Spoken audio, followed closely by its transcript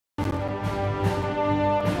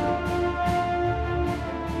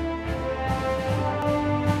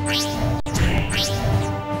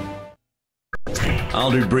I'll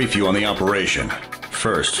debrief you on the operation.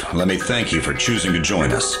 First, let me thank you for choosing to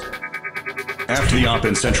join us. After the op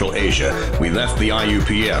in Central Asia, we left the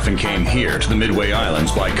IUPF and came here to the Midway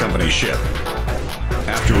Islands by company ship.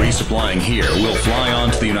 After resupplying here, we'll fly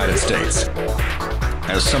on to the United States.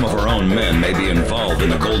 As some of our own men may be involved in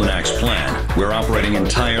the Golden Axe plan, we're operating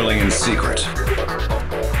entirely in secret.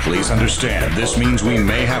 Please understand, this means we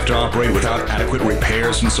may have to operate without adequate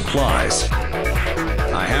repairs and supplies.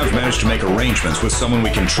 I have managed to make arrangements with someone we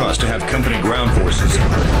can trust to have company ground forces.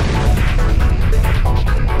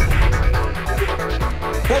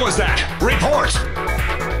 What was that? Report!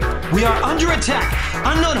 We are under attack!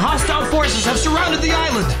 Unknown hostile forces have surrounded the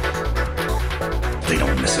island! They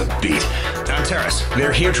don't miss a beat. Terrace,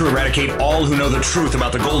 they're here to eradicate all who know the truth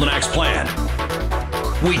about the Golden Axe plan.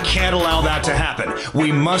 We can't allow that to happen.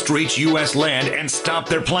 We must reach U.S. land and stop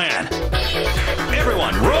their plan.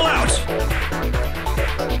 Everyone, roll out!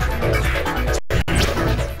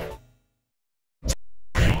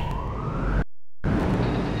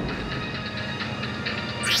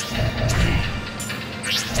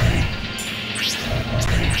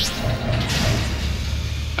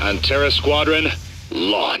 Terra Squadron,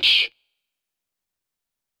 launch.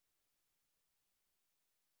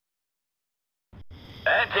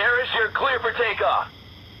 Terrace, you're clear for takeoff.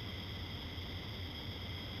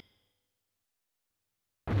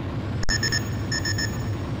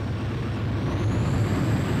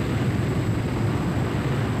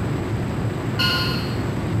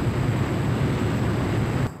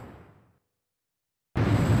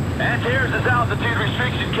 Terrace's altitude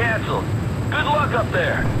restriction canceled. Good luck up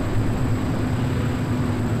there.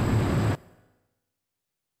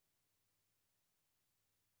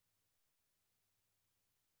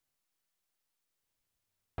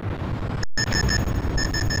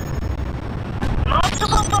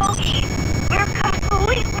 Multiple bogeys. We're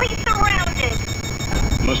completely surrounded.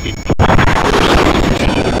 Must be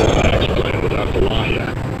plan without chihaya.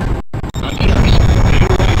 Terrace,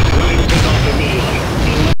 running things off immediately.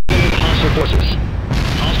 Eliminate hostile forces.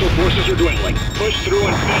 Hostile forces are dwindling. Push through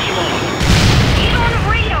and finish them off. He's on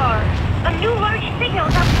radar. A new large signal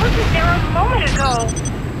got posted there a moment ago.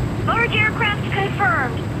 Large aircraft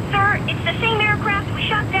confirmed. Sir, it's the same aircraft we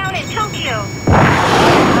shot down in Tokyo.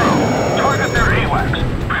 Target their AWACS.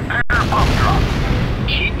 Prepare pump drop.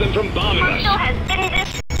 Keep them from bombing us. Marshall has been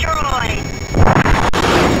destroyed.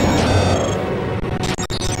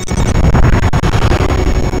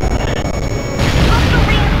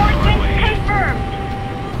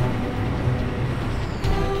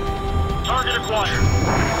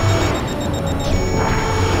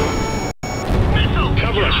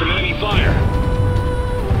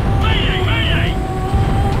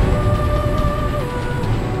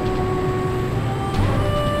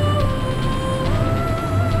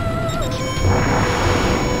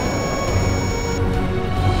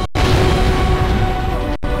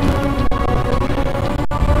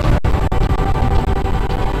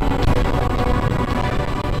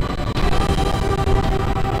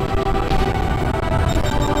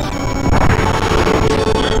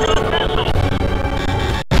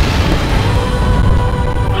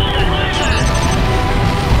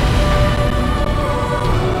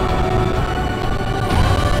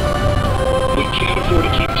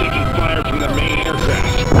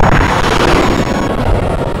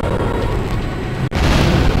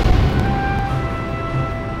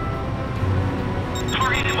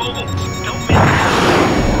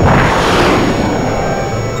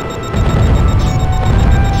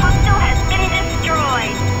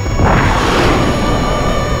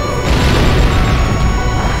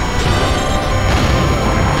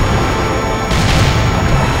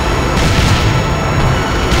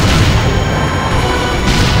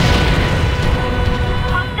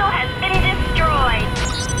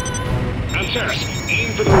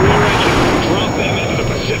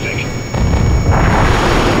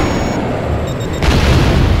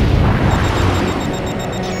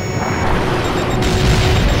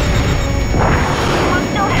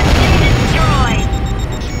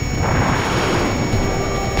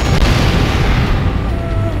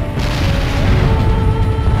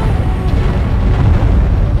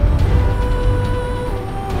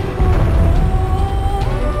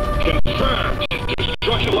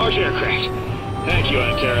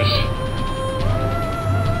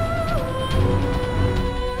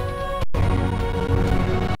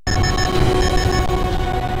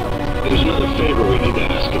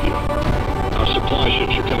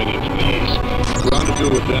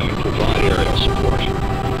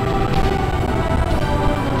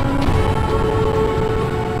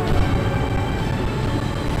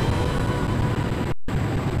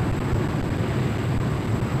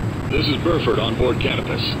 is Burford on board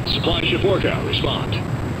Canopus. Supply ship Orca, respond.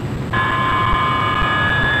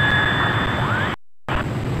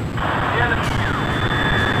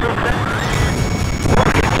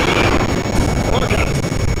 Orca!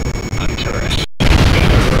 Hunteress.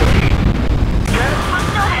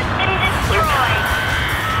 Hostile has been destroyed.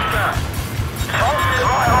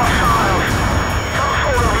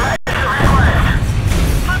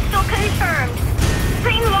 Hostile confirmed.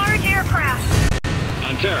 Bring large aircraft.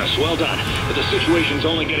 Antares, well done. But the situation's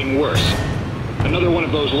only getting worse. Another one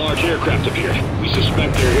of those large aircraft appeared. We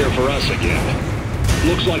suspect they're here for us again.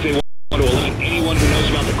 Looks like they want to eliminate anyone who knows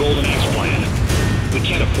about the Golden Axe plan. We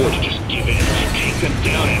can't afford to just give in. Take them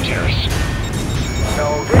down, Antares.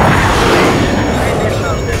 Hostile has been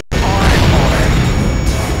destroyed.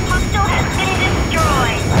 Hostile has been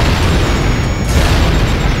destroyed.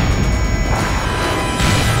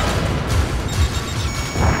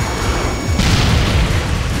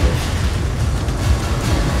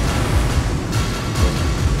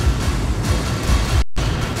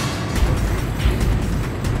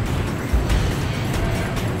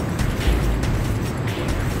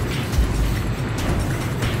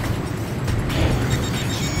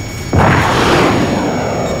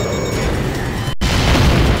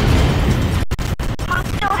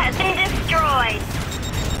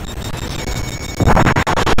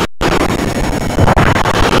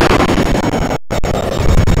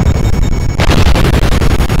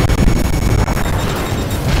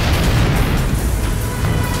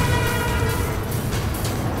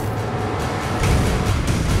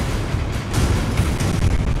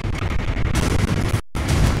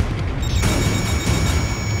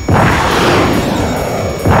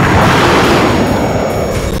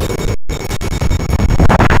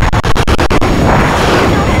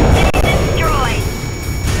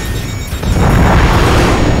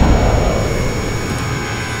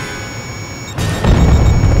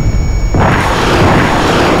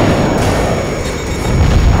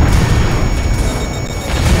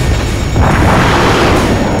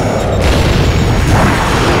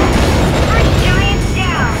 First giant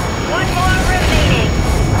down. One more remaining.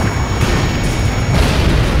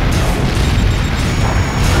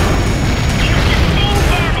 You sustained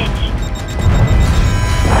damage.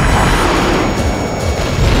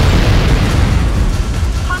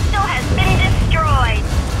 Hostile has been destroyed.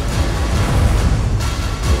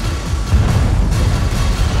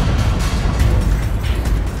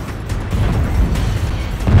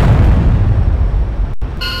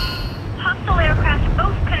 Hostile aircraft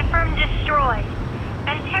both confirmed destroyed.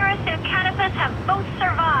 Antares and Canopus have both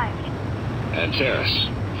survived. Antares,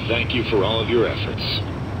 thank you for all of your efforts.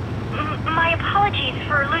 My apologies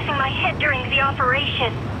for losing my head during the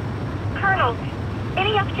operation. Colonel,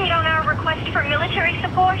 any update on our request for military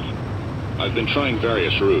support? I've been trying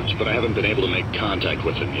various routes, but I haven't been able to make contact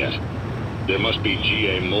with them yet. There must be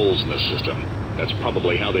GA moles in the system. That's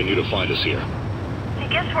probably how they knew to find us here. I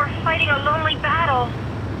guess we're fighting a lonely battle.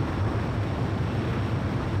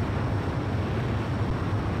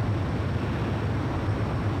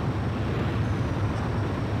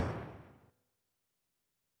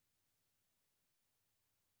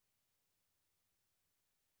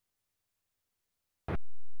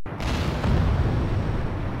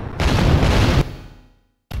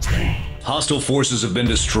 Hostile forces have been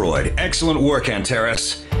destroyed. Excellent work,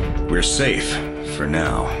 Antares. We're safe, for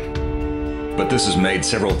now. But this has made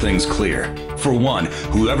several things clear. For one,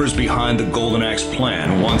 whoever's behind the Golden Axe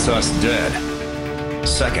plan wants us dead.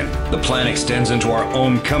 Second, the plan extends into our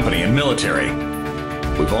own company and military.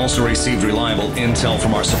 We've also received reliable intel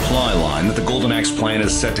from our supply line that the Golden Axe plan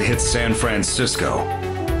is set to hit San Francisco.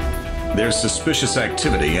 There's suspicious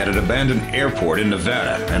activity at an abandoned airport in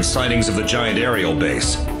Nevada and sightings of the giant aerial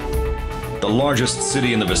base. The largest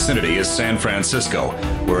city in the vicinity is San Francisco,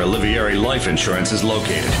 where Olivieri Life Insurance is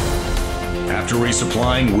located. After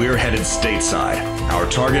resupplying, we're headed stateside. Our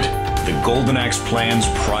target, the Golden Axe plan's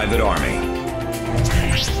private army.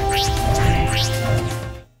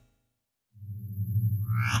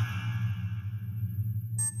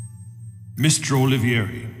 Mr.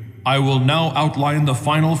 Olivieri, I will now outline the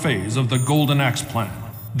final phase of the Golden Axe plan,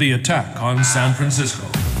 the attack on San Francisco.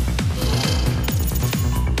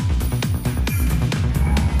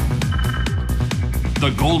 The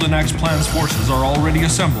Golden Axe plan's forces are already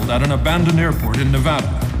assembled at an abandoned airport in Nevada.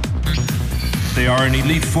 They are an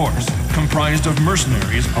elite force, comprised of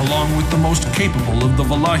mercenaries along with the most capable of the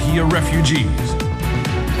Valahia refugees.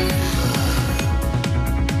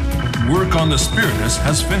 Work on the Spiritus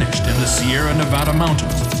has finished in the Sierra Nevada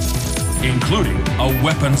mountains, including a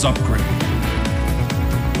weapons upgrade.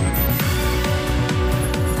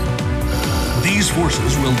 These these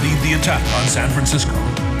forces will lead the attack on San Francisco.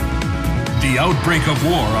 The outbreak of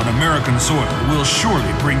war on American soil will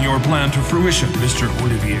surely bring your plan to fruition, Mr.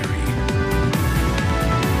 Olivieri.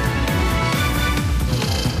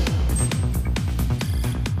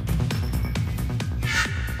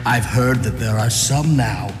 I've heard that there are some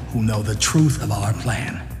now who know the truth of our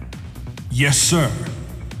plan. Yes, sir.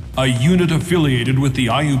 A unit affiliated with the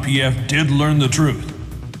IUPF did learn the truth,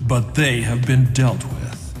 but they have been dealt with.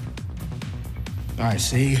 I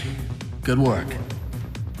see. Good work.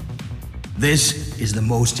 This is the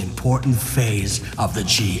most important phase of the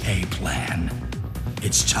GA plan.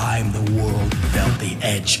 It's time the world felt the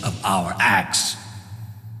edge of our axe.